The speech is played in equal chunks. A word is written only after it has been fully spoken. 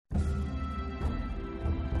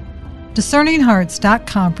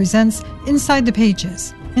DiscerningHearts.com presents Inside the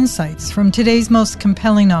Pages, insights from today's most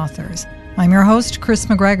compelling authors. I'm your host, Kris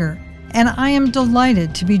McGregor, and I am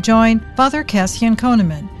delighted to be joined by Father Cassian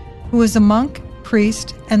Koenemann, who is a monk,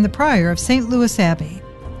 priest, and the prior of St. Louis Abbey.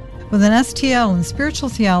 With an STL in spiritual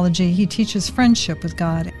theology, he teaches friendship with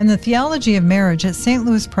God and the theology of marriage at St.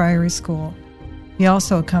 Louis Priory School. He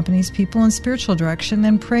also accompanies people in spiritual direction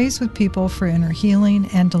and prays with people for inner healing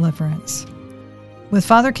and deliverance. With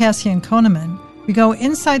Father Cassian Koenemann, we go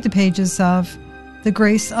inside the pages of The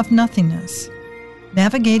Grace of Nothingness,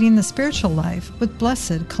 Navigating the Spiritual Life with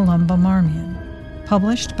Blessed Columba Marmion,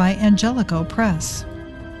 published by Angelico Press.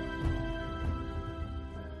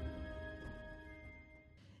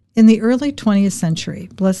 In the early 20th century,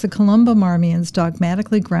 Blessed Columba Marmion's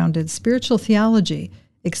dogmatically grounded spiritual theology,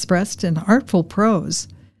 expressed in artful prose,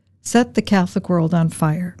 set the Catholic world on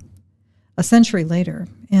fire. A century later,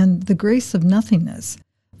 in The Grace of Nothingness,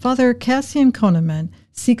 Father Cassian Koenemann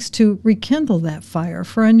seeks to rekindle that fire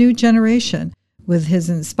for a new generation with his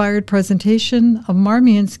inspired presentation of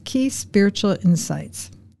Marmion's key spiritual insights.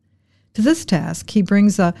 To this task, he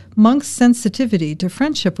brings a monk's sensitivity to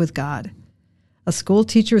friendship with God, a school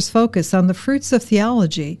teacher's focus on the fruits of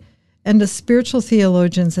theology, and a spiritual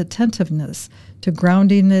theologian's attentiveness to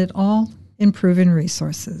grounding it all in proven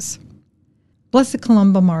resources. Blessed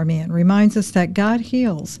Columba Marmion reminds us that God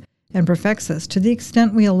heals and perfects us to the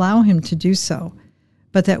extent we allow him to do so,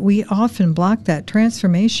 but that we often block that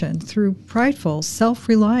transformation through prideful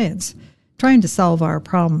self-reliance, trying to solve our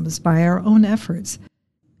problems by our own efforts.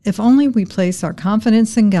 If only we place our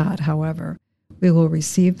confidence in God, however, we will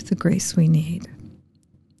receive the grace we need.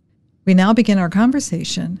 We now begin our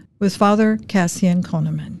conversation with Father Cassian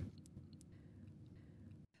Koenemann.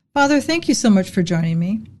 Father, thank you so much for joining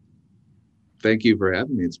me. Thank you for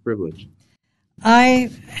having me. It's a privilege.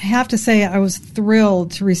 I have to say I was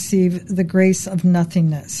thrilled to receive The Grace of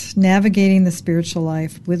Nothingness, Navigating the Spiritual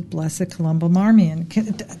Life with Blessed Columba Marmion.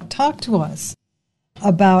 Talk to us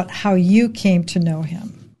about how you came to know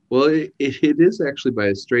him. Well, it is actually by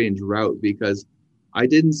a strange route because I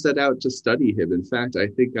didn't set out to study him. In fact, I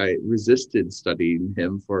think I resisted studying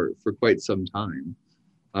him for quite some time.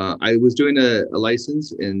 I was doing a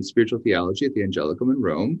license in spiritual theology at the Angelicum in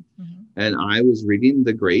Rome, and I was reading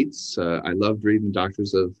the greats. I loved reading the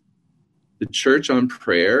doctors of the church on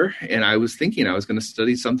prayer, and I was thinking I was going to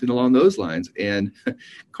study something along those lines. And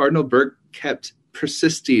Cardinal Burke kept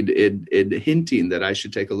persisting in hinting that I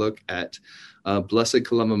should take a look at Blessed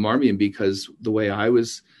Columba Marmion because the way I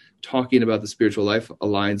was talking about the spiritual life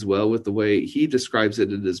aligns well with the way he describes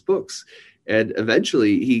it in his books. And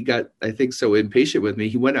eventually he got, I think, so impatient with me,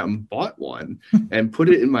 he went out and bought one and put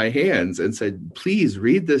it in my hands and said, please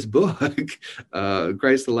read this book,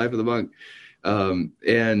 Christ, the Life of the Monk.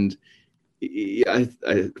 And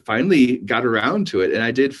I finally got around to it. And I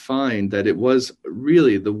did find that it was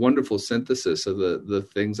really the wonderful synthesis of the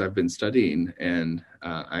things I've been studying. And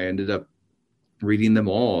I ended up reading them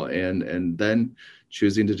all and then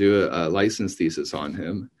choosing to do a license thesis on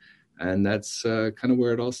him. And that's kind of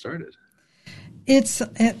where it all started. It's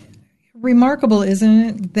remarkable, isn't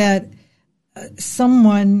it, that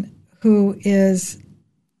someone who is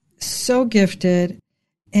so gifted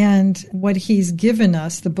and what he's given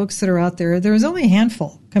us, the books that are out there's only a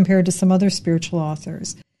handful compared to some other spiritual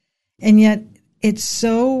authors. And yet it's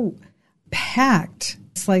so packed.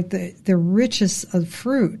 It's like the richest of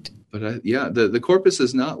fruit. But the corpus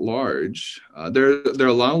is not large. There are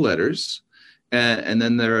a lot of letters. And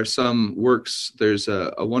then there are some works. There's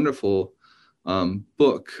a wonderful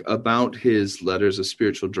book about his letters of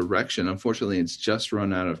spiritual direction. Unfortunately, it's just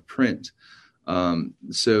run out of print.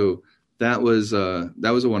 So that was a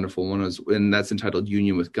wonderful one, and that's entitled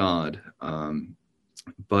Union with God.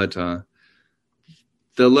 But the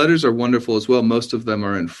letters are wonderful as well. Most of them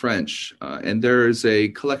are in French, and there is a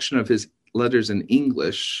collection of his letters in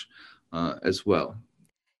English as well.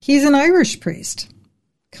 He's an Irish priest.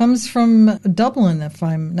 Comes from Dublin, if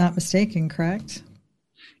I'm not mistaken, correct?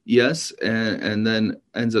 Yes, and then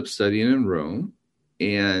ends up studying in Rome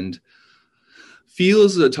and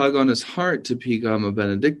feels a tug on his heart to become a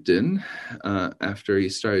Benedictine after he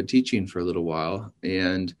started teaching for a little while,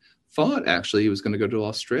 and thought actually he was going to go to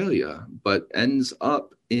Australia, but ends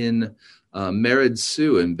up in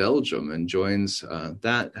Meridsu in Belgium and joins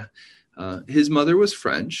that. His mother was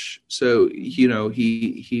French, so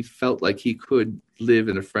he felt like he could live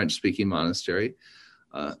in a French-speaking monastery.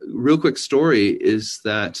 Real quick story is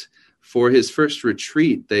that for his first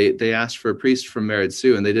retreat, they asked for a priest from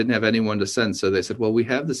Meridsu, and they didn't have anyone to send. So they said, well, we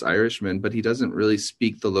have this Irishman, but he doesn't really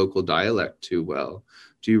speak the local dialect too well.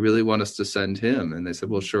 do you really want us to send him? And they said,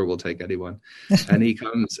 well, sure, we'll take anyone. And he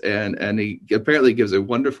comes and he apparently gives a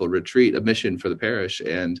wonderful retreat, a mission for the parish.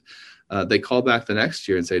 And they call back the next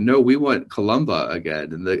year and say, no, we want Columba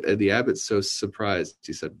again. And the abbot's so surprised.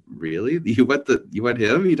 He said, really? You want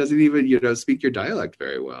him? He doesn't even, speak your dialect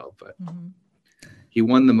very well. But he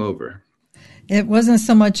won them over. It wasn't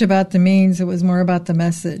so much about the means, it was more about the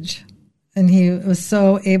message. And he was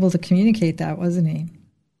so able to communicate that, wasn't he?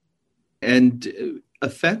 And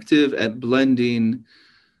effective at blending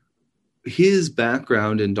his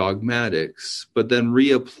background in dogmatics, but then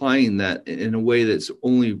reapplying that in a way that's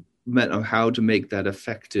only meant on how to make that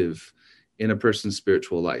effective in a person's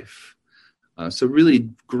spiritual life. So really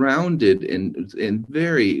grounded in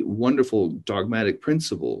very wonderful dogmatic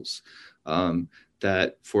principles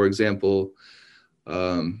that, for example,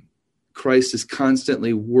 Christ is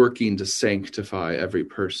constantly working to sanctify every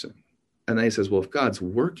person. And then he says, well, if God's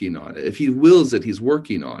working on it, if he wills it, he's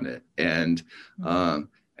working on it. And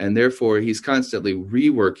therefore he's constantly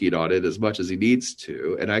reworking on it as much as he needs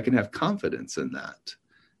to. And I can have confidence in that.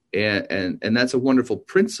 And that's a wonderful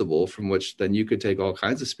principle from which then you could take all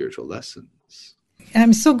kinds of spiritual lessons.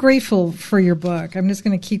 I'm so grateful for your book. I'm just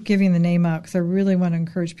going to keep giving the name out because I really want to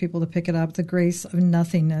encourage people to pick it up. The Grace of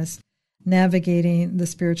Nothingness, Navigating the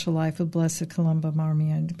Spiritual Life of Blessed Columba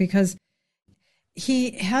Marmion, because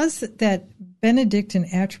he has that Benedictine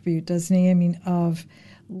attribute, doesn't he? I mean, of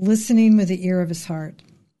listening with the ear of his heart.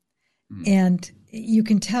 And you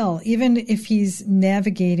can tell, even if he's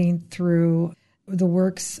navigating through the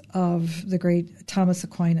works of the great Thomas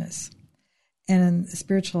Aquinas and the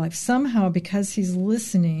spiritual life, somehow, because he's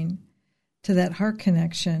listening to that heart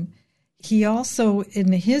connection, he also,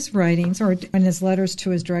 in his writings or in his letters to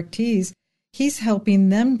his directees, he's helping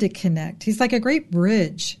them to connect. He's like a great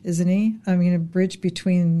bridge, isn't he? I mean, a bridge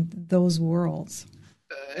between those worlds.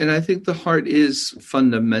 And I think the heart is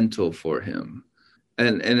fundamental for him.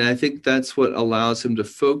 And I think that's what allows him to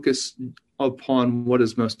focus upon what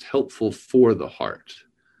is most helpful for the heart.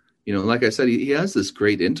 Like I said, he has this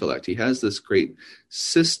great intellect. He has this great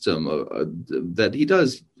system that he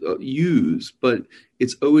does use, but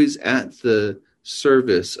it's always at the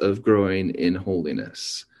service of growing in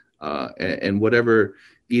holiness. And whatever,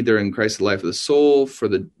 either in Christ, the Life of the Soul,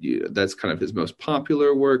 that's kind of his most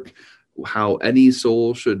popular work, how any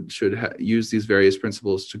soul should use these various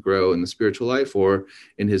principles to grow in the spiritual life, or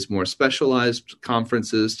in his more specialized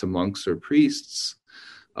conferences to monks or priests.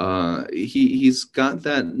 He's got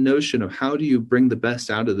that notion of how do you bring the best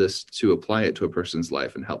out of this to apply it to a person's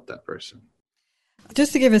life and help that person.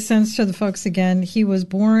 Just to give a sense to the folks again, he was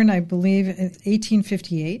born, I believe, in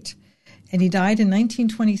 1858, and he died in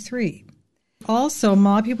 1923. Also, a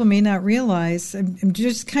lot of people may not realize, I'm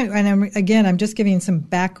just giving some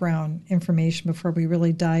background information before we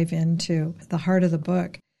really dive into the heart of the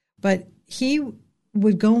book, but he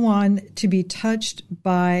would go on to be touched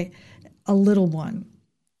by a little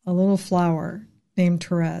flower named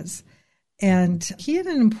Therese. And he had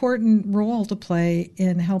an important role to play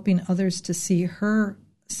in helping others to see her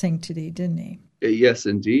sanctity, didn't he? Yes,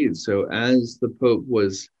 indeed. So as the Pope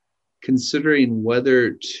was considering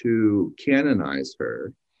whether to canonize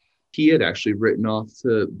her, he had actually written off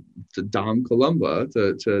to Dom Columba,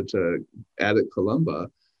 to Abbot Columba,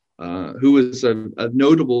 who was a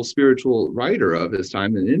notable spiritual writer of his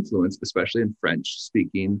time and influence, especially in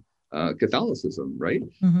French-speaking Catholicism, right?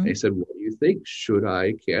 Mm-hmm. And he said, what do you think? Should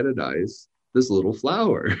I canonize this little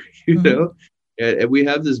flower? And we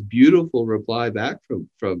have this beautiful reply back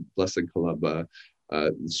from Blessed Columba,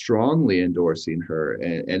 strongly endorsing her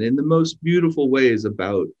and in the most beautiful ways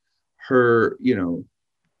about her,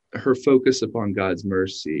 her focus upon God's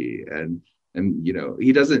mercy. And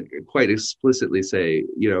he doesn't quite explicitly say,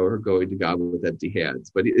 her going to God with empty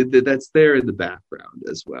hands, but that's there in the background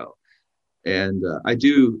as well. And I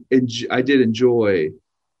did enjoy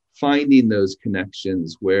finding those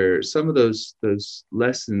connections where some of those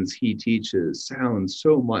lessons he teaches sound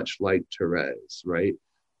so much like Therese, right?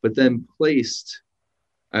 But then placed,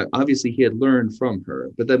 obviously he had learned from her,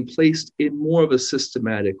 but then placed in more of a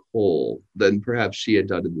systematic whole than perhaps she had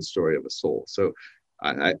done in the story of a soul. So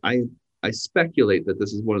I speculate that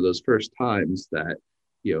this is one of those first times that,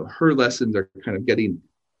 her lessons are kind of getting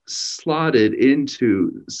slotted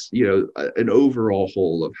into, an overall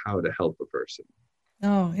whole of how to help a person.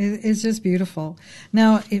 Oh, it's just beautiful.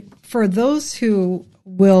 Now, for those who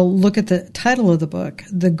will look at the title of the book,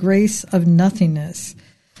 The Grace of Nothingness,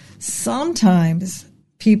 sometimes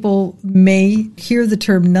people may hear the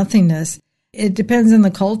term nothingness. It depends on the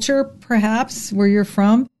culture, perhaps, where you're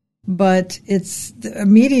from, but it's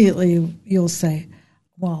immediately you'll say,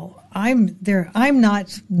 well, I'm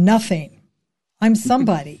not nothing. I'm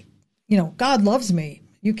somebody. God loves me.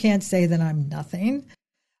 You can't say that I'm nothing.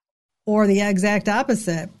 Or the exact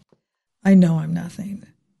opposite. I know I'm nothing.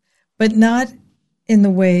 But not in the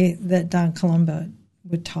way that Don Columba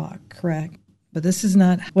would talk, correct? But this is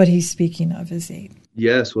not what he's speaking of, is he?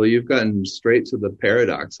 Yes, well, you've gotten straight to the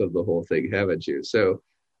paradox of the whole thing, haven't you? So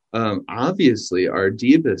obviously, our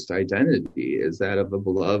deepest identity is that of a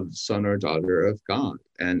beloved son or daughter of God.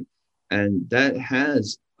 And that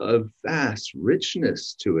has a vast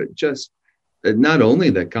richness to it. Just not only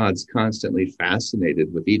that God's constantly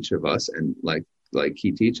fascinated with each of us and like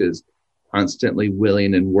he teaches, constantly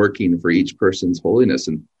willing and working for each person's holiness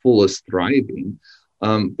and fullest thriving.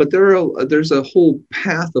 But there's a whole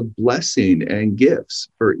path of blessing and gifts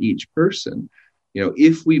for each person.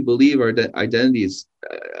 If we believe our identity is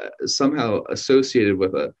somehow associated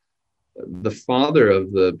with the father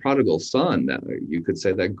of the prodigal son, you could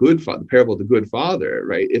say that the parable of the good father,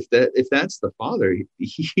 right? If that's the father,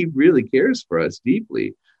 he really cares for us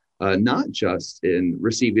deeply, not just in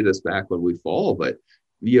receiving us back when we fall, but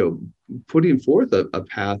putting forth a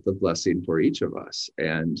path of blessing for each of us.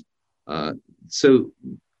 And so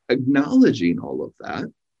acknowledging all of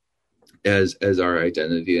that as our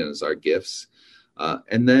identity and as our gifts,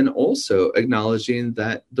 and then also acknowledging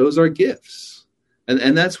that those are gifts.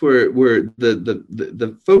 And that's where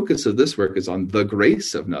the focus of this work is on the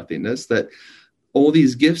grace of nothingness, that all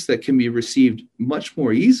these gifts that can be received much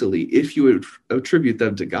more easily if you would attribute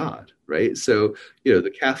them to God, right? So,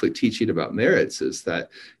 the Catholic teaching about merits is that,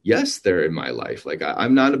 yes, they're in my life. Like,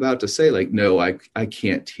 I'm not about to say, like, no, I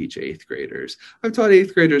can't teach eighth graders. I've taught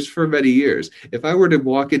eighth graders for many years. If I were to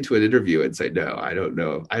walk into an interview and say, no, I don't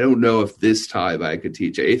know if this time I could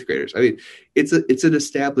teach eighth graders. I mean, it's an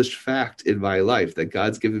established fact in my life that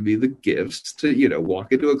God's given me the gifts to,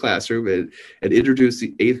 walk into a classroom and introduce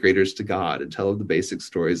the eighth graders to God and tell them the basic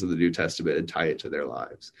stories of the New Testament and tie it to their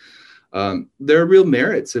lives. There are real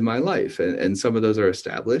merits in my life, and some of those are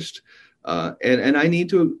established. And I need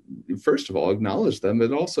to, first of all, acknowledge them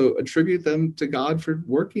and also attribute them to God for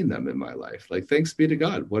working them in my life. Like, thanks be to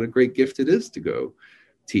God. What a great gift it is to go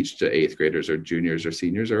teach to eighth graders or juniors or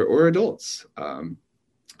seniors or adults.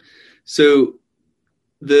 So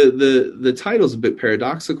the title's a bit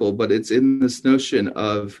paradoxical, but it's in this notion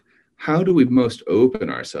of how do we most open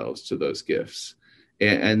ourselves to those gifts?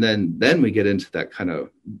 And then we get into that kind of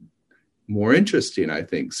more interesting, I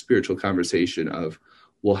think, spiritual conversation of,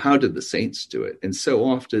 well, how did the saints do it? And so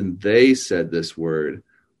often they said this word,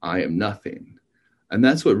 I am nothing. And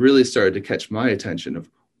that's what really started to catch my attention of,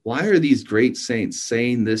 why are these great saints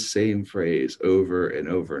saying this same phrase over and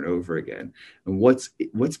over and over again? And what's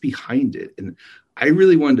behind it? And I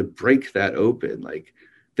really wanted to break that open. Like,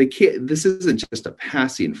 this isn't just a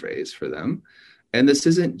passing phrase for them. And this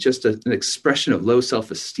isn't just an expression of low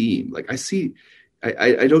self-esteem. Like,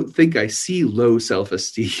 I don't think I see low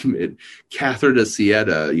self-esteem in Catherine of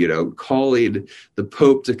Siena, calling the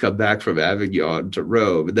Pope to come back from Avignon to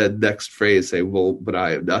Rome. And then next phrase say, well, but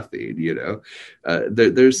I am nothing,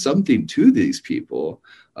 there's something to these people.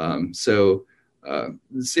 So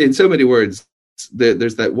in so many words,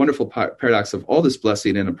 there's that wonderful paradox of all this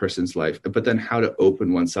blessing in a person's life, but then how to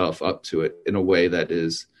open oneself up to it in a way that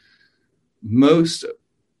is most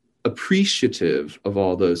appreciative of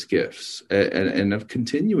all those gifts and of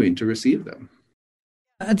continuing to receive them.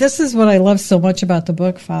 This is what I love so much about the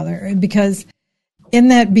book, Father, because in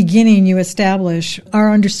that beginning you establish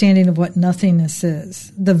our understanding of what nothingness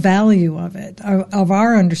is, the value of it, of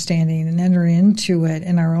our understanding, and enter into it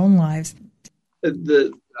in our own lives.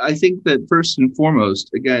 I think that first and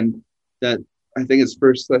foremost, again, that I think it's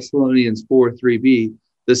 1 Thessalonians 4:3b,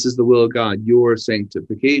 this is the will of God, your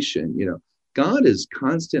sanctification. God is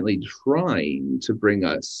constantly trying to bring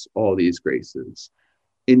us all these graces.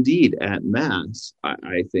 Indeed, at Mass,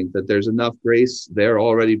 I think that there's enough grace there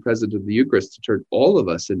already present in the Eucharist to turn all of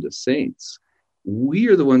us into saints. We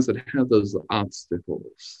are the ones that have those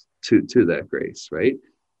obstacles to that grace, right?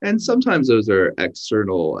 And sometimes those are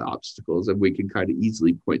external obstacles, and we can kind of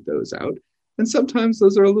easily point those out. And sometimes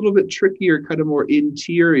those are a little bit trickier, kind of more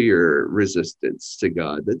interior resistance to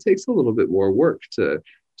God that takes a little bit more work to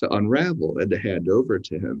unravel and to hand over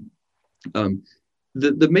to him.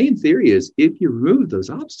 The main theory is, if you remove those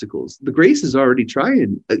obstacles, the grace is already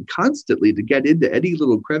trying constantly to get into any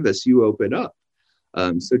little crevice you open up.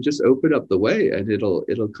 So just open up the way and it'll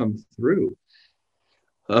come through.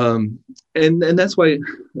 And that's why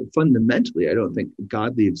fundamentally, I don't think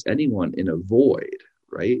God leaves anyone in a void,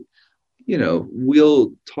 right?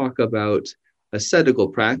 We'll talk about ascetical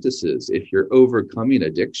practices. If you're overcoming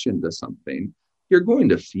addiction to something, you're going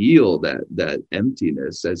to feel that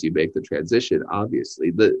emptiness as you make the transition,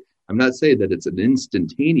 obviously. I'm not saying that it's an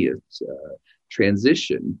instantaneous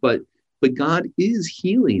transition, but God is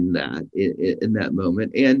healing that in that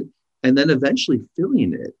moment, and then eventually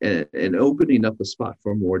filling it and opening up a spot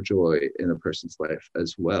for more joy in a person's life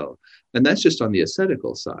as well. And that's just on the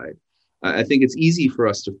ascetical side. I think it's easy for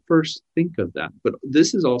us to first think of that, but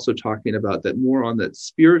this is also talking about that more on that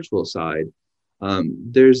spiritual side.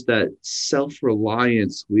 There's that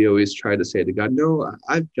self-reliance. We always try to say to God, no,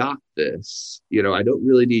 I've got this. I don't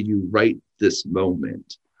really need you right this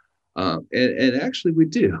moment. And actually we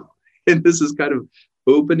do. And this is kind of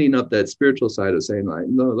opening up that spiritual side of saying,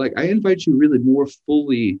 I invite you really more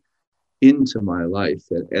fully into my life.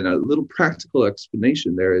 And a little practical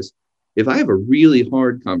explanation there is, if I have a really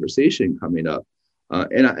hard conversation coming up,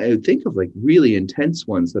 and I think of really intense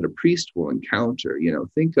ones that a priest will encounter,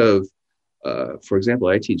 think of, for example,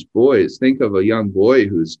 I teach boys, think of a young boy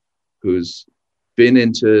who's been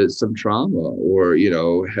into some trauma or,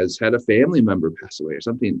 has had a family member pass away or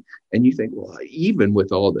something. And you think, well, even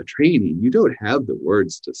with all the training, you don't have the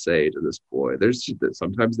words to say to this boy.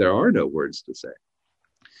 Sometimes there are no words to say.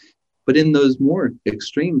 But in those more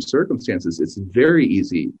extreme circumstances, it's very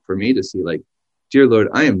easy for me to see dear Lord,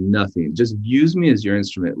 I am nothing. Just use me as your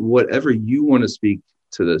instrument. Whatever you want to speak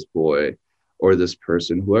to this boy or this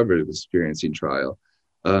person, whoever is experiencing trial,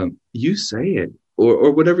 you say it.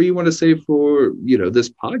 Or whatever you want to say for, this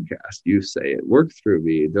podcast, you say it. Work through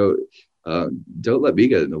me. Don't let me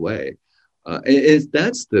get in the way. And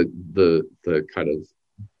that's the kind of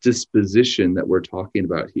disposition that we're talking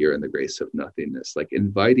about here in the grace of nothingness,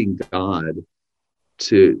 inviting God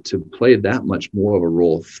to play that much more of a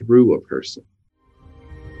role through a person.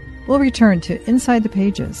 We'll return to Inside the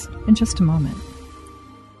Pages in just a moment.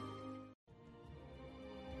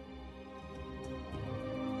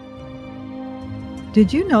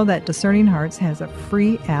 Did you know that Discerning Hearts has a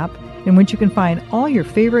free app in which you can find all your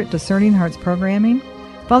favorite Discerning Hearts programming?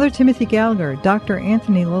 Father Timothy Gallagher, Dr.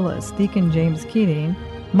 Anthony Lillis, Deacon James Keating,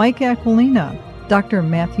 Mike Aquilina, Dr.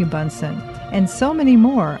 Matthew Bunson, and so many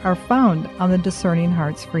more are found on the Discerning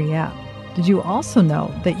Hearts free app. Did you also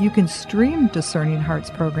know that you can stream Discerning Hearts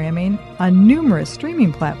programming on numerous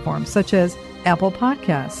streaming platforms such as Apple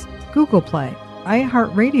Podcasts, Google Play,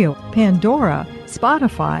 iHeartRadio, Pandora,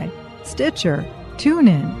 Spotify, Stitcher,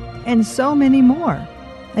 TuneIn, and so many more.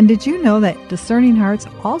 And did you know that Discerning Hearts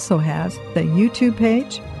also has the YouTube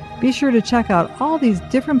page? Be sure to check out all these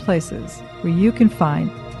different places where you can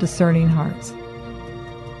find Discerning Hearts.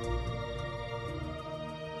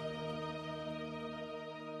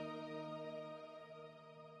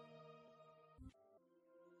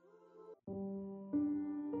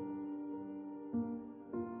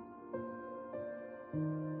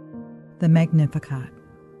 The Magnificat.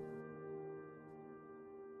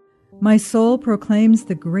 My soul proclaims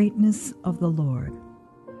the greatness of the Lord.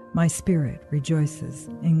 My spirit rejoices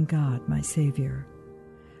in God my Savior,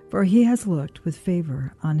 for he has looked with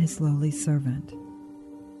favor on his lowly servant.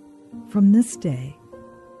 From this day,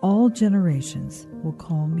 all generations will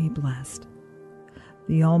call me blessed.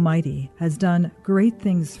 The Almighty has done great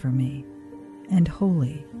things for me, and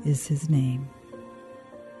holy is his name.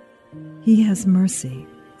 He has mercy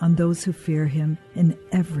on those who fear him in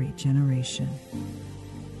every generation.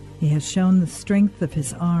 He has shown the strength of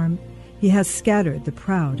his arm. He has scattered the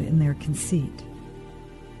proud in their conceit.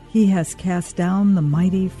 He has cast down the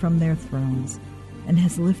mighty from their thrones and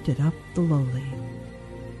has lifted up the lowly.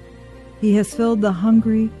 He has filled the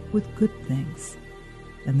hungry with good things,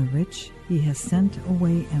 and the rich he has sent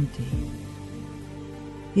away empty.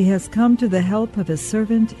 He has come to the help of his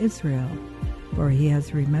servant Israel, for he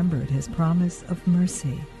has remembered his promise of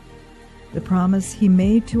mercy, the promise he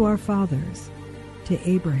made to our fathers, to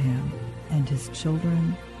Abraham and his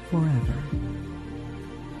children forever.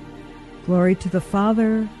 Glory to the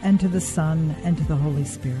Father, and to the Son, and to the Holy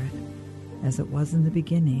Spirit, as it was in the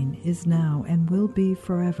beginning, is now, and will be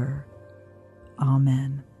forever.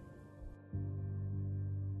 Amen.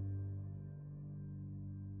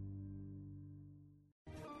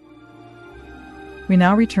 We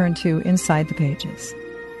now return to Inside the Pages.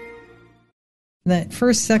 That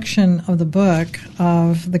first section of the book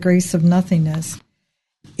of The Grace of Nothingness,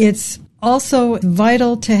 it's also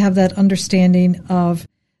vital to have that understanding of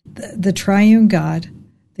the triune God,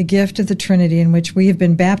 the gift of the Trinity in which we have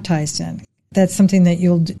been baptized in. That's something that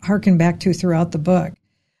you'll hearken back to throughout the book.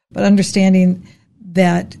 But understanding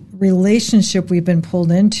that relationship we've been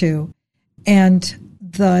pulled into and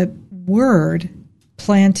the Word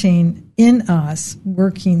planting in us,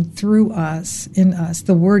 working through us, in us,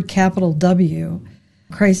 the Word capital W,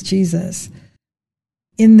 Christ Jesus.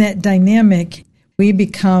 In that dynamic, we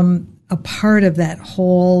become a part of that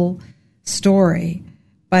whole story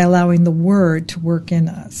by allowing the Word to work in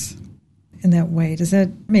us in that way. Does that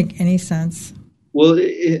make any sense? Well,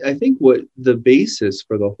 I think what the basis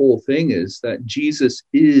for the whole thing is that Jesus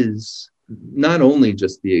is not only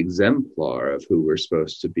just the exemplar of who we're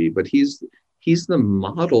supposed to be, but he's the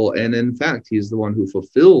model, and in fact, he's the one who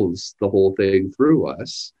fulfills the whole thing through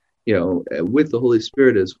us, with the Holy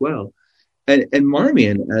Spirit as well. And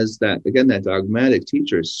Marmion, as that dogmatic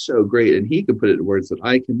teacher, is so great, and he can put it in words that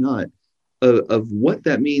I cannot, of what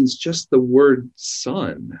that means, just the word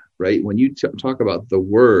son, right? When you talk about the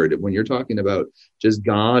word, when you're talking about just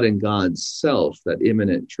God and God's self, that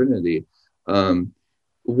immanent Trinity,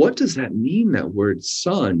 what does that mean, that word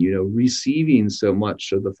son, receiving so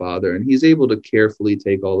much of the Father? And he's able to carefully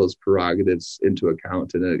take all those prerogatives into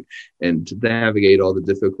account and to navigate all the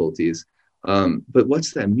difficulties. But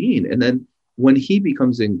what's that mean? And then when he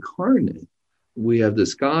becomes incarnate, we have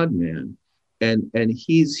this God-man, and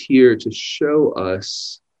he's here to show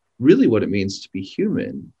us really what it means to be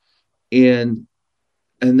human. And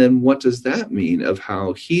then what does that mean of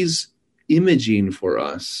how he's imaging for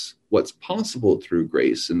us what's possible through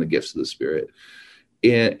grace and the gifts of the Spirit?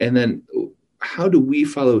 And then how do we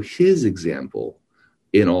follow his example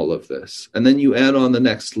in all of this? And then you add on the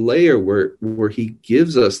next layer where he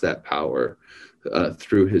gives us that power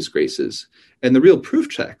through his graces. And the real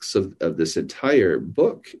proof text of this entire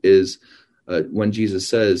book is when Jesus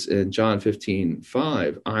says in John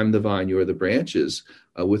 15:5, I'm the vine, you are the branches.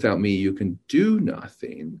 Without me, you can do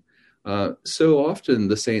nothing. So often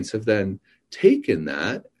the saints have then taken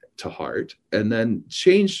that to heart and then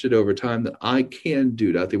changed it over time, that I can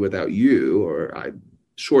do nothing without you, or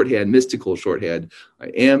mystical shorthand, I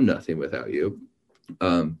am nothing without you.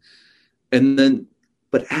 And then,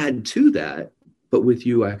 but add to that, but with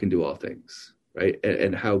you, I can do all things. Right.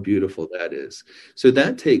 And how beautiful that is. So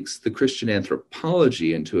that takes the Christian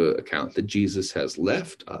anthropology into account, that Jesus has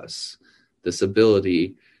left us this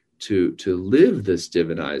ability to live this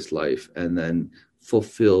divinized life and then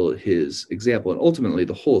fulfill his example. And ultimately,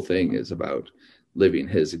 the whole thing is about living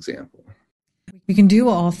his example. We can do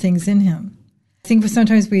all things in him. I think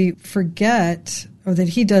sometimes we forget, or that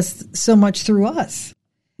he does so much through us.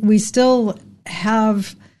 We still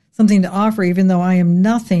have something to offer, even though I am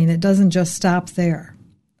nothing. It doesn't just stop there.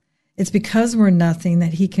 It's because we're nothing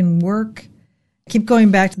that he can work. Keep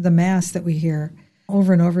going back to the Mass that we hear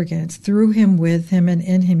over and over again. It's through him, with him, and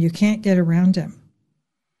in him. You can't get around him.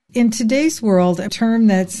 In today's world, a term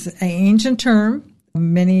that's an ancient term,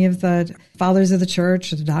 many of the fathers of the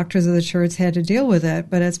church, the doctors of the church had to deal with it,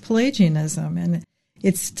 but it's Pelagianism. And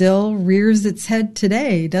it still rears its head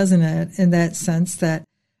today, doesn't it? In that sense that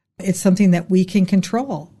it's something that we can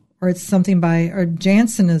control. Or it's something or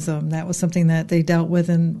Jansenism. That was something that they dealt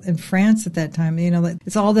with in France at that time.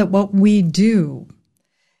 It's all that what we do.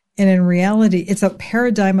 And in reality, it's a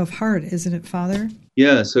paradigm of heart, isn't it, Father?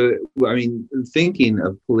 Yeah. So, thinking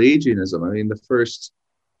of Pelagianism, the first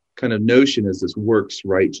kind of notion is this works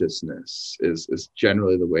righteousness is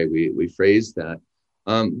generally the way we phrase that.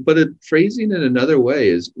 But phrasing it another way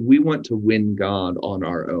is we want to win God on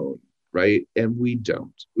our own. Right? And we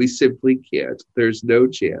don't. We simply can't. There's no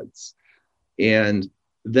chance. And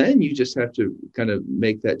then you just have to kind of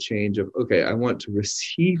make that change of, okay, I want to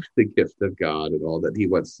receive the gift of God and all that he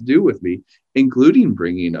wants to do with me, including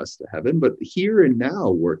bringing us to heaven, but here and now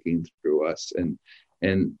working through us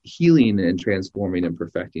and healing and transforming and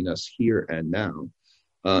perfecting us here and now.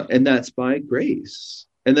 And that's by grace.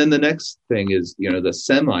 And then the next thing is, the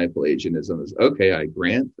semi-Pelagianism is, okay, I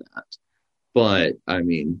grant that. But,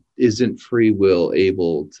 isn't free will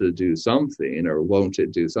able to do something, or won't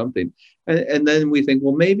it do something? And then we think,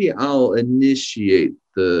 well, maybe I'll initiate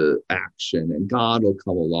the action and God will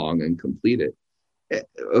come along and complete it.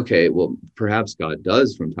 Okay, well, perhaps God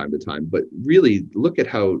does from time to time, but really look at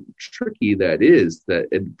how tricky that is,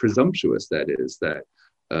 and presumptuous that is, that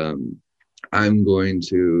I'm going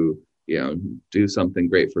to, do something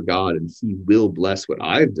great for God and he will bless what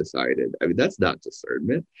I've decided. That's not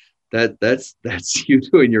discernment. That's you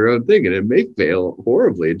doing your own thing, and it may fail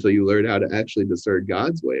horribly until you learn how to actually discern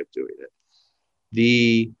God's way of doing it.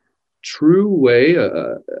 The true way,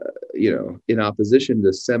 in opposition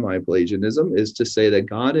to semi-Pelagianism, is to say that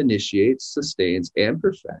God initiates, sustains, and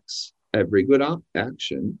perfects every good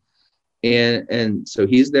action, and so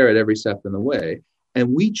he's there at every step in the way,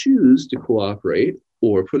 and we choose to cooperate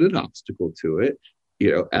or put an obstacle to it,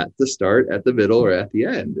 at the start, at the middle, or at the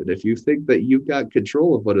end. And if you think that you've got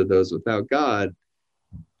control of one of those without God,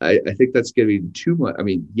 I think that's giving too much.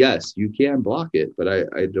 Yes, you can block it, but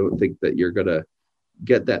I don't think that you're going to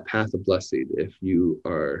get that path of blessing if you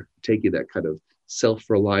are taking that kind of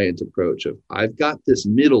self-reliant approach of, I've got this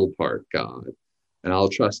middle part, God, and I'll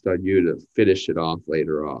trust on you to finish it off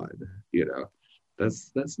later on.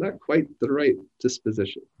 That's not quite the right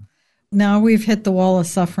disposition. Now we've hit the wall of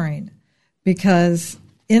suffering, because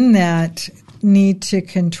in that need to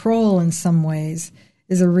control in some ways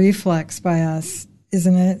is a reflex by us,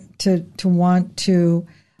 isn't it? To want to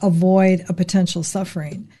avoid a potential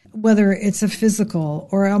suffering, whether it's a physical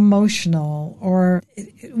or emotional or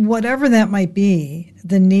whatever that might be,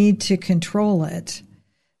 the need to control it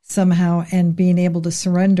somehow and being able to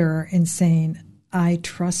surrender and saying, I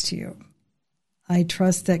trust you. I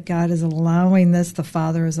trust that God is allowing this. The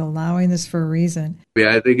Father is allowing this for a reason.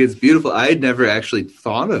 Yeah, I think it's beautiful. I had never actually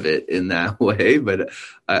thought of it in that way, but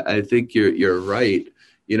I think you're right.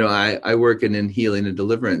 I work in healing and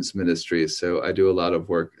deliverance ministries, so I do a lot of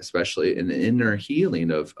work, especially in the inner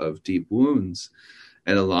healing of deep wounds.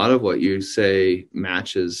 And a lot of what you say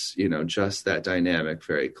matches, just that dynamic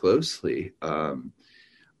very closely.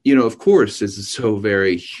 Of course, it's so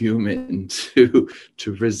very human to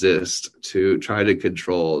resist, to try to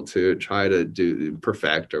control, to try to do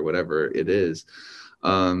perfect or whatever it is.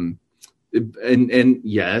 And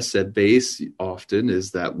yes, at base often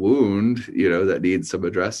is that wound, that needs some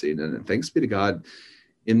addressing. And thanks be to God,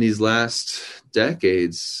 in these last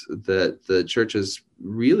decades, that the church has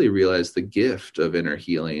really realized the gift of inner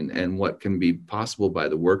healing and what can be possible by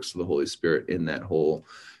the works of the Holy Spirit in that whole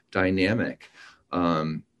dynamic.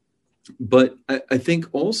 But I think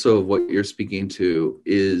also what you're speaking to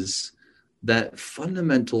is that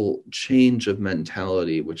fundamental change of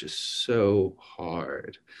mentality, which is so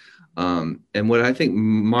hard. And what I think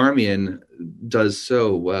Marmion does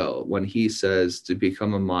so well when he says to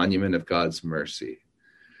become a monument of God's mercy.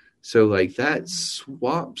 So like that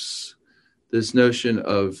swaps this notion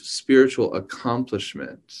of spiritual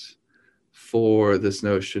accomplishment for this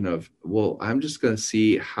notion of, well, I'm just going to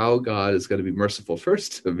see how God is going to be merciful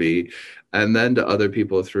first to me and then to other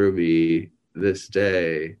people through me this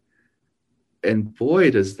day. And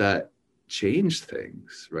boy, does that change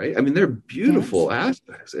things, right? I mean, they're beautiful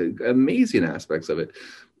aspects, amazing aspects of it.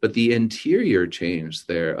 But the interior change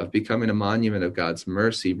there of becoming a monument of God's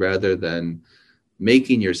mercy rather than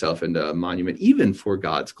making yourself into a monument, even for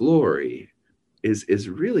God's glory, is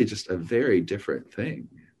really just a very different thing.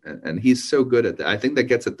 And he's so good at that. I think that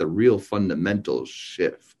gets at the real fundamental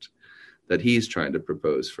shift that he's trying to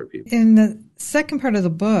propose for people. In the second part of the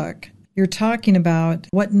book, you're talking about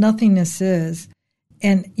what nothingness is.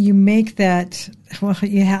 And you make that, well,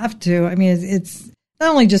 you have to. I mean, it's not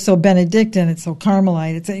only just so Benedictine, it's so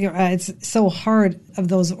Carmelite. It's so hard of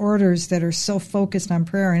those orders that are so focused on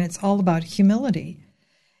prayer. And it's all about humility.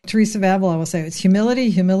 Teresa of Avila will say, it's humility,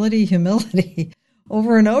 humility, humility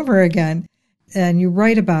over and over again. And you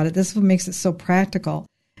write about it. This is what makes it so practical.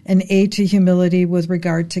 An aid to humility with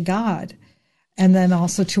regard to God, and then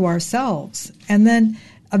also to ourselves. And then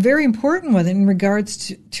a very important one in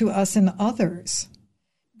regards to us and others.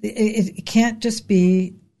 It can't just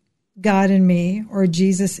be God in me or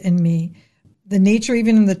Jesus in me. The nature,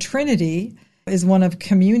 even in the Trinity, is one of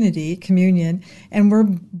community, communion, and we're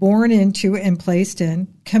born into and placed in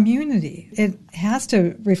community. It has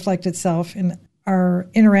to reflect itself in our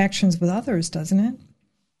interactions with others, doesn't it?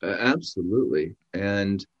 Absolutely.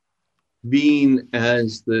 And being,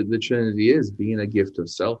 as the Trinity is, being a gift of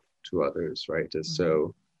self to others, right, is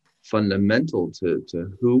so fundamental to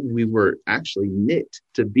who we were actually knit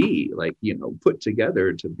to be, like, put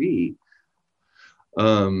together to be.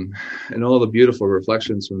 And all the beautiful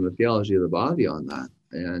reflections from the theology of the body on that.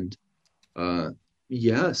 And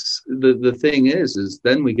yes, the thing is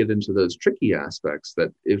then we get into those tricky aspects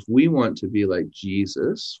that if we want to be like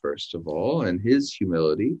Jesus, first of all, and his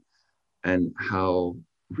humility and how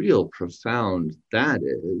real profound that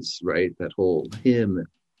is, right? That whole hymn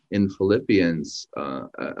in Philippians,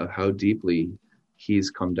 how deeply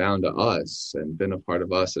he's come down to us and been a part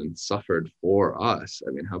of us and suffered for us.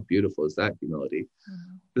 I mean, how beautiful is that humility?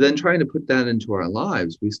 Mm-hmm. But then trying to put that into our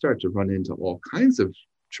lives, we start to run into all kinds of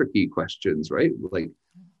tricky questions, right? Like,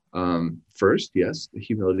 first, yes, the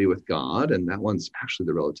humility with God, and that one's actually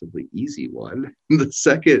the relatively easy one. The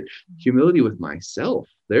second, humility with myself.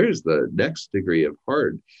 There's the next degree of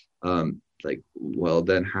hard. Like, well,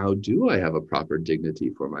 then how do I have a proper dignity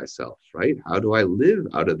for myself, right? How do I live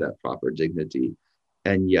out of that proper dignity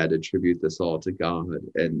and yet attribute this all to God?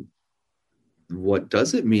 And what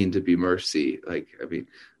does it mean to be mercy? Like, I mean,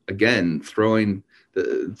 again,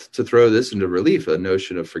 to throw this into relief, a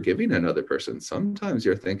notion of forgiving another person. Sometimes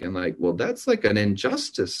you're thinking like, well, that's like an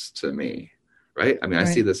injustice to me, right? I mean, right.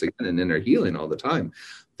 I see this again in inner healing all the time.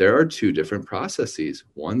 There are two different processes.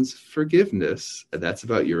 One's forgiveness, and that's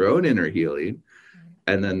about your own inner healing.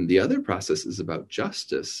 And then the other process is about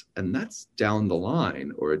justice, and that's down the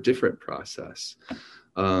line, or a different process.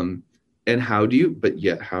 And how do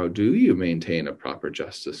you maintain a proper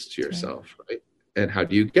justice to yourself, right? And how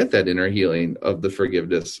do you get that inner healing of the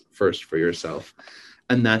forgiveness first for yourself?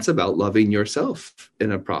 And that's about loving yourself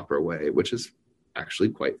in a proper way, which is actually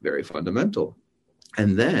quite very fundamental.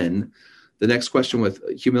 And then the next question with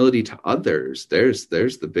humility to others, there's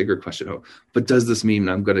the bigger question. Oh, but does this mean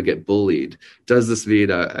I'm going to get bullied? Does this mean,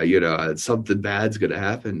 something bad's going to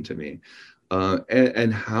happen to me?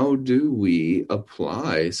 And how do we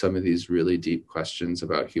apply some of these really deep questions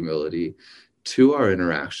about humility to our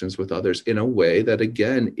interactions with others in a way that,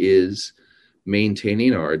 again, is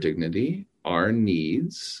maintaining our dignity, our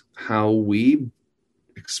needs, how we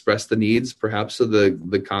express the needs perhaps of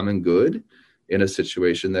the common good in a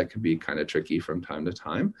situation that can be kind of tricky from time to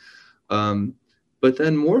time. But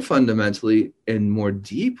then more fundamentally and more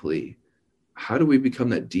deeply, how do we become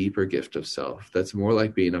that deeper gift of self that's more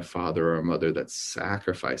like being a father or a mother that's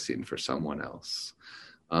sacrificing for someone else?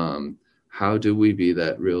 How do we be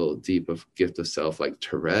that real deep of gift of self like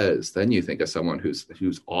Therese? Then you think of someone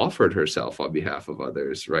who's offered herself on behalf of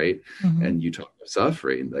others, right? Mm-hmm. And you talk about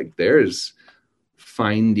suffering, like there's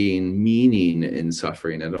finding meaning in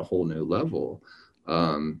suffering at a whole new level.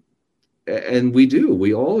 And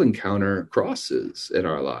we all encounter crosses in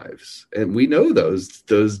our lives, and we know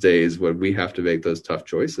those days when we have to make those tough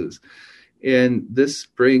choices. And this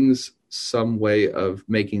brings some way of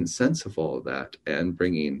making sense of all of that and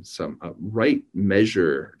bringing some right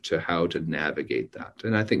measure to how to navigate that.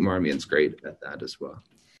 And I think Marmion's great at that as well.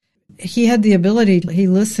 He had the ability, he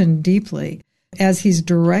listened deeply as he's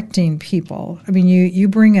directing people. I mean, you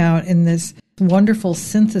bring out in this wonderful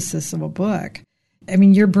synthesis of a book, I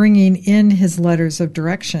mean, you're bringing in his letters of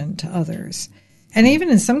direction to others. And even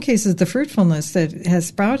in some cases, the fruitfulness that has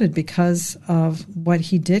sprouted because of what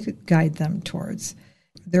he did guide them towards,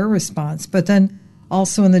 their response. But then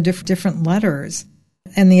also in the different letters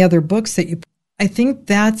and the other books I think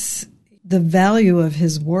that's the value of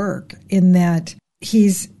his work, in that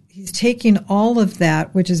he's taking all of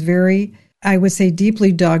that, which is very, I would say,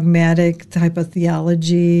 deeply dogmatic type of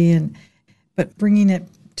theology, but bringing it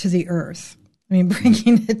to the earth. I mean,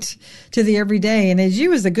 bringing it to the everyday. And as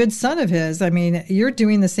you, as a good son of his, I mean, you're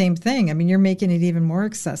doing the same thing. I mean, you're making it even more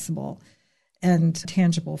accessible and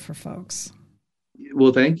tangible for folks.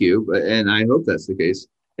 Well, thank you. And I hope that's the case.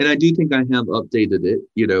 And I do think I have updated it,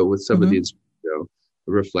 with some of these,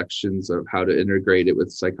 reflections of how to integrate it with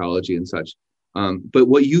psychology and such. But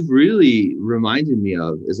what you've really reminded me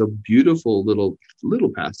of is a beautiful little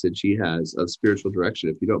passage he has of spiritual direction.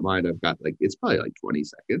 If you don't mind, I've got it's probably 20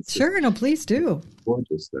 seconds. Sure, no, please do.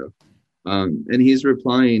 Gorgeous, though. And he's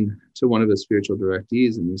replying to one of his spiritual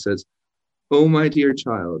directees, and he says, "Oh, my dear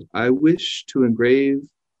child, I wish to engrave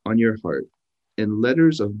on your heart in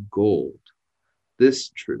letters of gold this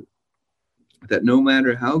truth, that no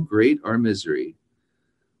matter how great our misery,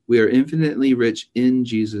 we are infinitely rich in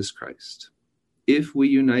Jesus Christ. If we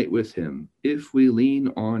unite with him, if we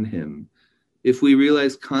lean on him, if we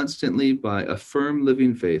realize constantly by a firm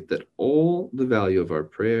living faith that all the value of our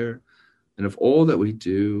prayer and of all that we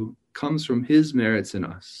do comes from his merits in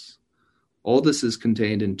us. All this is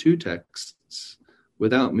contained in two texts.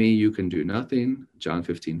 Without me, you can do nothing, John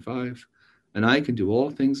 15:5, and I can do all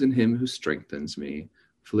things in him who strengthens me,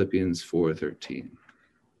 Philippians 4:13.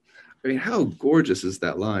 I mean, how gorgeous is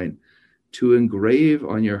that line? To engrave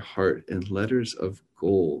on your heart in letters of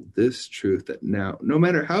gold this truth that now, no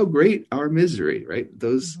matter how great our misery, right?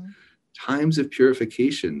 Those times of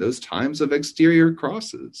purification, those times of exterior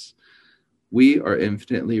crosses, we are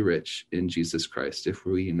infinitely rich in Jesus Christ if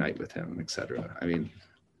we unite with him, etc. I mean,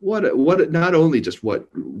 what not only just what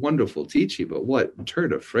wonderful teaching, but what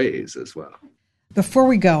turn of phrase as well. Before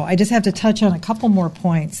we go, I just have to touch on a couple more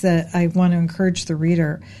points that I want to encourage the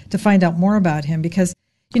reader to find out more about him, because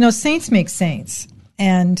saints make saints,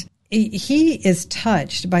 and he is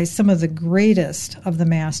touched by some of the greatest of the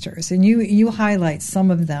masters, and you highlight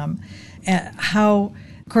some of them. How,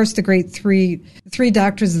 of course, the great three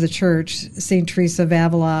doctors of the church, Saint Teresa of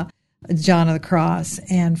Avila, John of the Cross,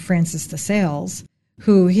 and Francis de Sales,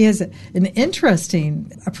 who he has an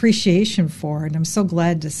interesting appreciation for, and I'm so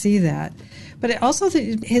glad to see that. But also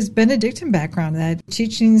his Benedictine background, that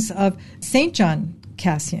teachings of Saint John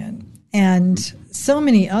Cassian, and so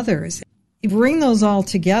many others. You bring those all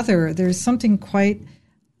together, there's something quite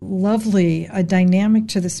lovely, a dynamic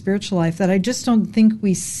to the spiritual life that I just don't think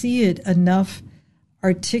we see it enough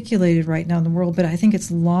articulated right now in the world, but I think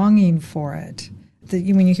it's longing for it.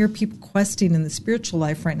 When you hear people questing in the spiritual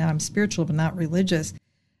life right now, I'm spiritual but not religious,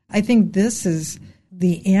 I think this is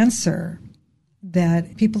the answer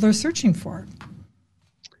that people are searching for.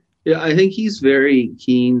 Yeah, I think he's very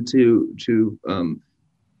keen to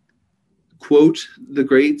quote the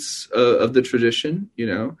greats of the tradition,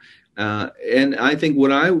 and I think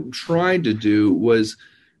what I tried to do was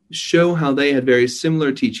show how they had very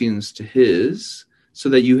similar teachings to his, so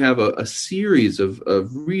that you have a series of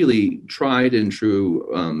really tried and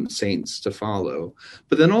true saints to follow,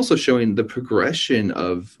 but then also showing the progression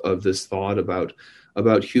of this thought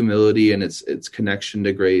about humility and its connection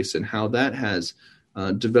to grace, and how that has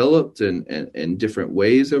developed in different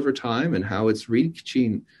ways over time, and how it's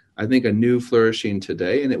reaching, I think, a new flourishing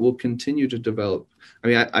today, and it will continue to develop. I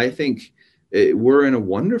mean, I think we're in a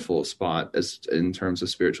wonderful spot in terms of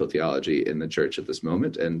spiritual theology in the church at this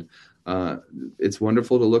moment, and it's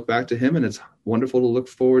wonderful to look back to him, and it's wonderful to look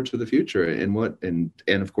forward to the future, and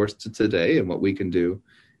of course to today, and what we can do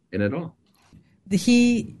in it all.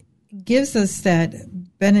 He gives us that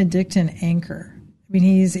Benedictine anchor. I mean,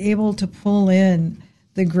 he's able to pull in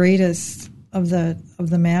the greatest of the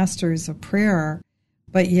masters of prayer,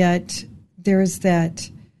 but yet there's that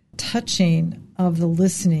touching of the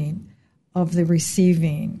listening, of the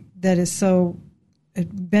receiving, that is so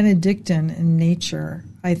Benedictine in nature,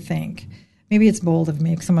 I think. Maybe it's bold of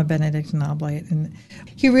me because I'm a Benedictine oblate. And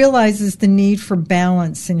he realizes the need for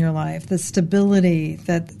balance in your life, the stability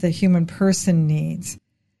that the human person needs.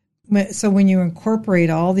 So when you incorporate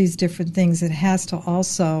all these different things, it has to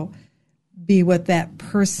also be what that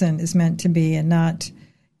person is meant to be, and not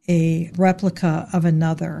a replica of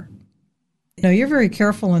another. You're very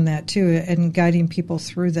careful in that too, in guiding people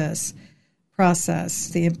through this process,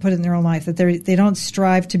 the input in their own life, that they don't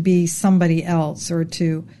strive to be somebody else, or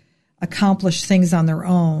to accomplish things on their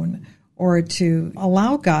own, or to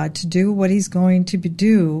allow God to do what he's going to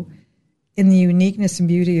do in the uniqueness and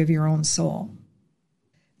beauty of your own soul.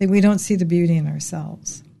 That we don't see the beauty in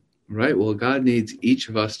ourselves. Right. Well, God needs each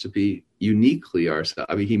of us to be uniquely ourselves.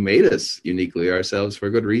 I mean, he made us uniquely ourselves for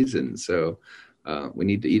a good reason. So we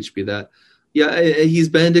need to each be that. Yeah, he's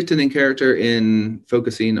Benedictine in character in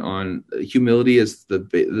focusing on humility as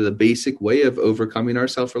the basic way of overcoming our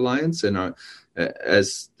self-reliance, and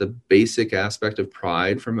as the basic aspect of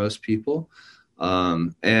pride for most people.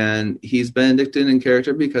 And he's Benedictine in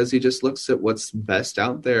character because he just looks at what's best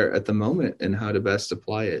out there at the moment and how to best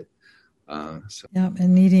apply it. Yeah,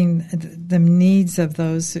 and needing the needs of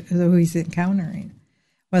those who he's encountering,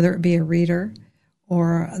 whether it be a reader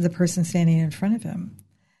or the person standing in front of him,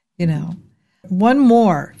 One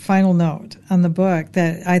more final note on the book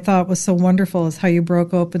that I thought was so wonderful is how you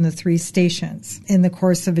broke open the 3 stations in the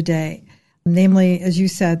course of a day. Namely, as you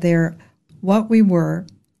said, they're what we were,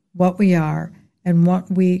 what we are, and what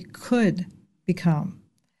we could become.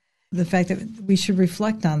 The fact that we should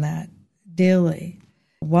reflect on that daily.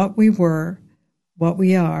 What we were, what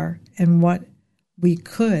we are, and what we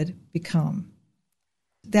could become.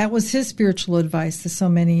 That was his spiritual advice to so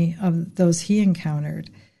many of those he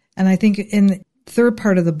encountered. And I think in the third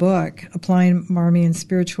part of the book, Applying Marmion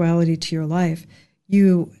Spirituality to Your Life,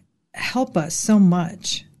 you help us so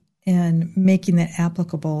much in making that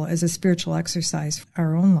applicable as a spiritual exercise for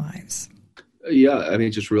our own lives. Yeah, I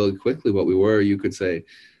mean, just really quickly, what we were, you could say,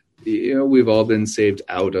 we've all been saved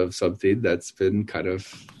out of something that's been kind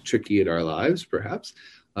of tricky in our lives, perhaps.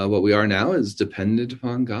 What we are now is dependent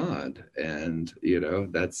upon God. And,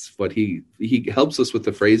 that's what he helps us with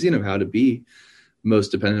the phrasing of how to be most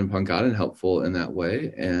dependent upon God and helpful in that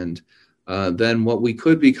way. And then what we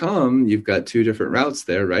could become, you've got 2 different routes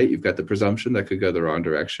there, right? You've got the presumption that could go the wrong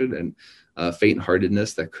direction, and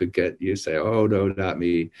faint-heartedness that could get you say, oh, no, not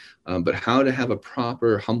me. But how to have a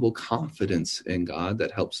proper, humble confidence in God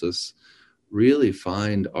that helps us really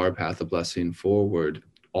find our path of blessing forward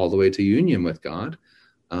all the way to union with God.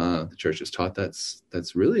 The church has taught that's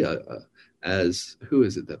really as who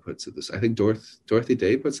is it that puts it this? I think Dorothy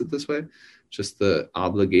Day puts it this way. Just the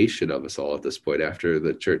obligation of us all at this point, after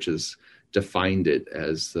the church has defined it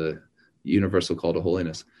as the universal call to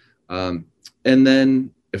holiness. And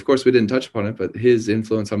then, of course, we didn't touch upon it, but his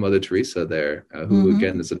influence on Mother Teresa there, who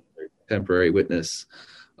again is a contemporary witness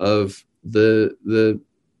of the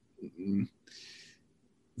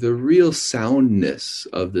real soundness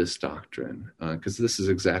of this doctrine, because this is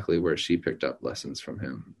exactly where she picked up lessons from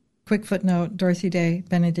him. Quick footnote, Dorothy Day,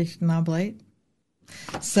 Benedictine oblate.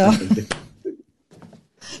 So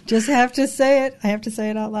just have to say it. I have to say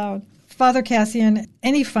it out loud. Father Cassian,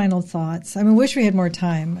 any final thoughts? I wish we had more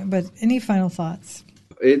time, but any final thoughts?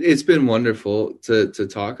 It's been wonderful to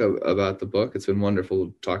talk about the book. It's been wonderful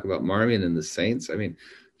to talk about Marmion and the saints.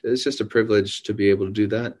 It's just a privilege to be able to do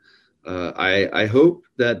that. I hope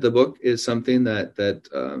that the book is something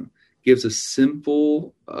that gives a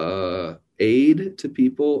simple aid to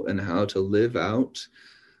people and how to live out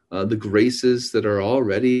the graces that are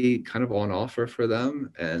already kind of on offer for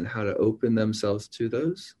them, and how to open themselves to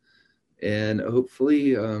those, and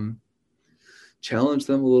hopefully challenge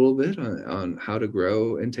them a little bit on how to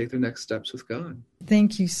grow and take their next steps with God.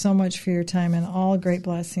 Thank you so much for your time, and all great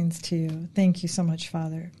blessings to you. Thank you so much,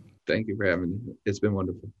 Father. Thank you for having me. It's been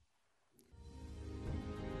wonderful.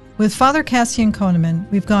 With Father Cassian Koenemann,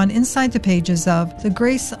 we've gone inside the pages of The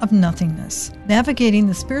Grace of Nothingness, Navigating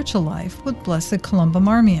the Spiritual Life with Blessed Columba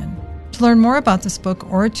Marmion. To learn more about this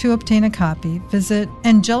book or to obtain a copy, visit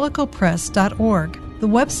angelicalpress.org, the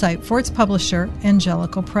website for its publisher,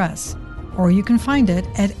 Angelical Press. Or you can find it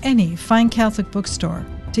at any fine Catholic bookstore.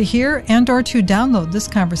 To hear and or to download this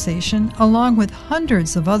conversation, along with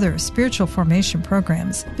hundreds of other spiritual formation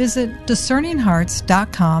programs, visit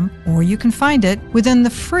discerninghearts.com, or you can find it within the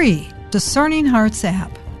free Discerning Hearts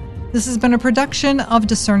app. This has been a production of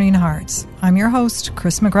Discerning Hearts. I'm your host,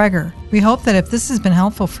 Kris McGregor. We hope that if this has been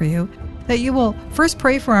helpful for you, that you will first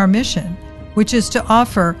pray for our mission, which is to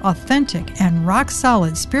offer authentic and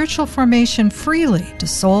rock-solid spiritual formation freely to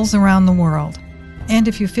souls around the world. And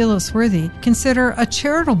if you feel it's worthy, consider a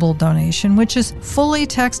charitable donation, which is fully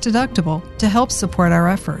tax-deductible, to help support our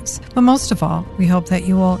efforts. But most of all, we hope that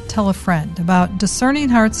you will tell a friend about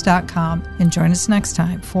discerninghearts.com and join us next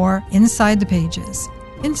time for Inside the Pages,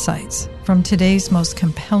 insights from today's most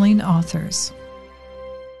compelling authors.